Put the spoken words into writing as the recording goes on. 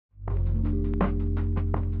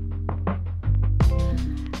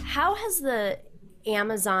How has the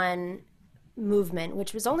Amazon movement,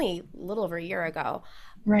 which was only a little over a year ago,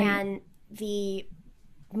 Right. and the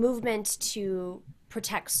movement to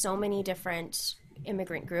protect so many different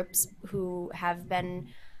immigrant groups who have been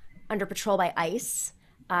under patrol by ICE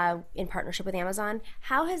in partnership with Amazon,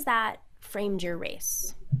 how has that framed your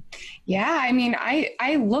race? Yeah, I mean,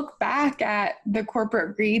 I look back at the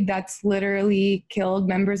corporate greed that's literally killed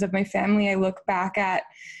members of my family. I look back at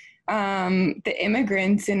the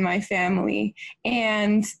immigrants in my family,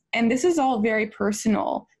 and this is all very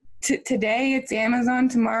personal. Today it's Amazon.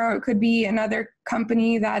 Tomorrow it could be another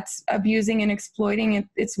company that's abusing and exploiting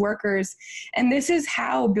its workers. And this is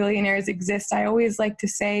how billionaires exist. I always like to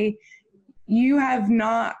say, you have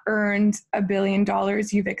not earned $1 billion.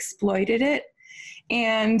 You've exploited it.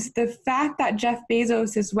 And the fact that Jeff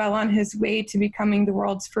Bezos is well on his way to becoming the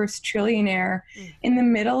world's first trillionaire in the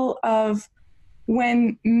middle of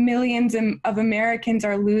when millions of Americans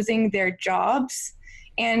are losing their jobs,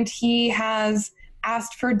 and he has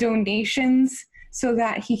asked for donations so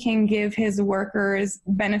that he can give his workers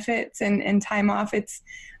benefits and time off. It's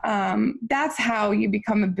that's how you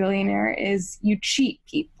become a billionaire, is you cheat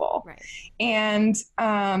people. Right.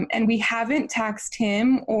 And we haven't taxed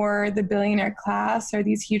him or the billionaire class or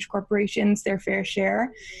these huge corporations their fair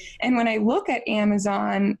share. And when I look at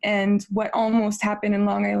Amazon and what almost happened in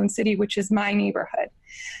Long Island City, which is my neighborhood,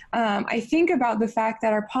 I think about the fact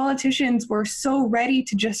that our politicians were so ready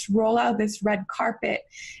to just roll out this red carpet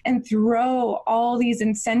and throw all these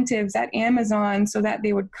incentives at Amazon so that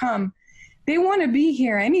they would come. They want to be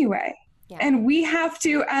here anyway. Yeah. And we have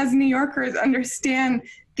to, as New Yorkers, understand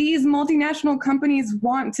these multinational companies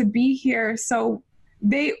want to be here. So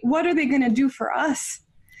what are they going to do for us?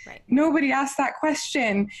 Right. Nobody asked that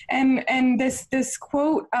question. And this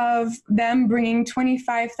quote of them bringing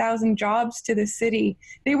 25,000 jobs to the city,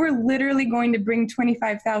 they were literally going to bring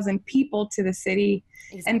 25,000 people to the city.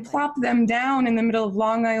 Exactly. And plop them down in the middle of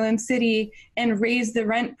Long Island City and raise the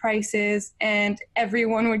rent prices, and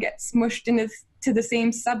everyone would get smushed into the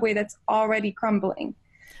same subway that's already crumbling.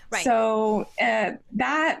 Right. So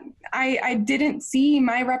that I didn't see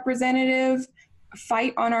my representative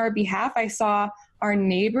fight on our behalf. I saw our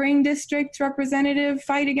neighboring district representative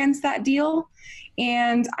fight against that deal,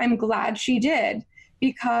 and I'm glad she did,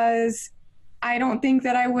 because I don't think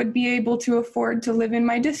that I would be able to afford to live in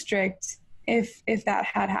my district if that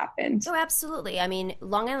had happened. Oh, absolutely. I mean,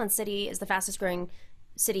 Long Island City is the fastest growing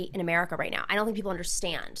city in America right now. I don't think people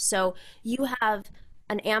understand. So you have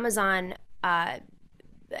an Amazon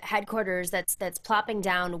headquarters that's plopping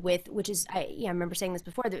down with, which is, I remember saying this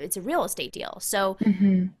before, that it's a real estate deal. So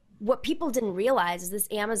what people didn't realize is this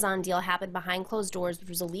Amazon deal happened behind closed doors, which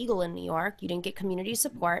was illegal in New York. You didn't get community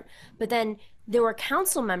support. But then there were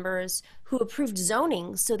council members who approved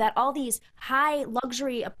zoning so that all these high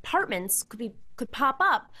luxury apartments could pop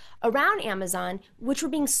up around Amazon, which were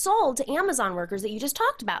being sold to Amazon workers that you just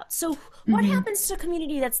talked about. So what happens to a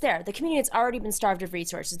community that's there? The community that's already been starved of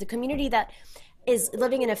resources, the community that is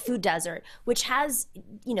living in a food desert, which has,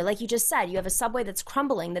 like you just said, you have a subway that's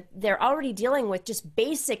crumbling, that they're already dealing with just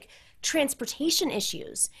basic transportation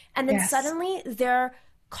issues. And then suddenly their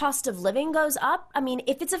cost of living goes up. I mean,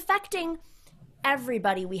 if it's affecting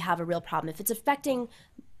everybody, we have a real problem. If it's affecting,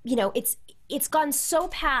 it's gone so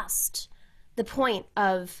past the point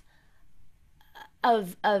of,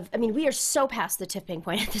 I mean, we are so past the tipping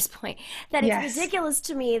point at this point that it's ridiculous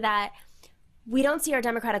to me that we don't see our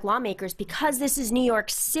Democratic lawmakers, because this is New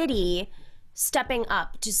York City, stepping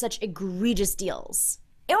up to such egregious deals.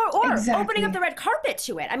 Or opening up the red carpet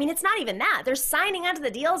to it. I mean, it's not even that. They're signing onto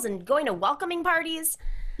the deals and going to welcoming parties.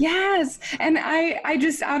 Yes. And I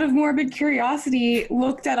just, out of morbid curiosity,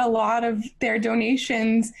 looked at a lot of their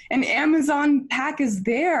donations, and Amazon PAC is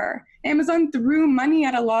there. Amazon threw money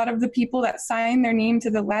at a lot of the people that signed their name to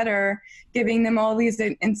the letter, giving them all these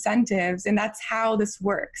incentives. And that's how this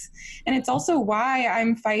works. And it's also why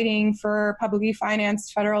I'm fighting for publicly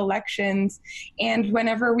financed federal elections. And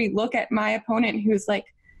whenever we look at my opponent, who's like,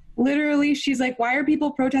 literally, she's like, why are people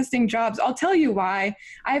protesting jobs? I'll tell you why.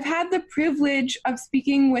 I've had the privilege of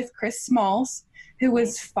speaking with Chris Smalls, who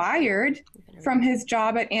was fired from his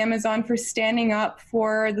job at Amazon for standing up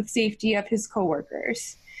for the safety of his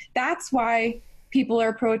coworkers. That's why people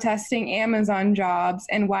are protesting Amazon jobs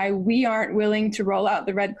and why we aren't willing to roll out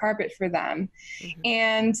the red carpet for them.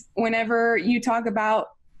 And whenever you talk about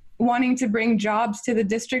wanting to bring jobs to the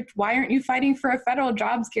district, why aren't you fighting for a federal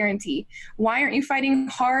jobs guarantee? Why aren't you fighting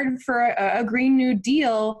hard for a Green New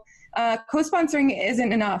Deal? Co-sponsoring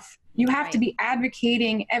isn't enough. You have to be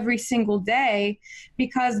advocating every single day,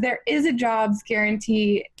 because there is a jobs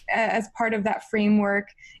guarantee as part of that framework.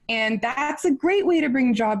 And that's a great way to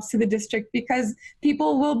bring jobs to the district, because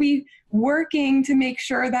people will be working to make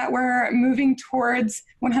sure that we're moving towards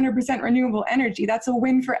 100% renewable energy. That's a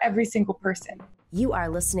win for every single person. You are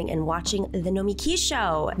listening and watching The Nomiki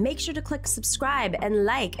Show. Make sure to click subscribe and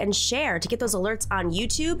like and share to get those alerts on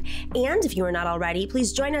YouTube. And if you are not already,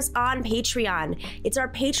 please join us on Patreon. It's our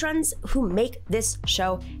patrons who make this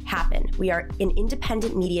show happen. We are an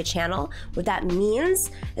independent media channel. What that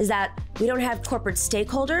means is that we don't have corporate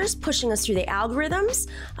stakeholders pushing us through the algorithms.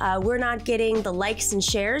 We're not getting the likes and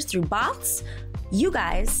shares through bots. You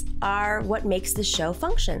guys are what makes the show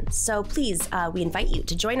function. So please, we invite you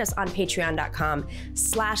to join us on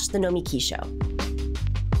patreon.com/The Nomiki Show.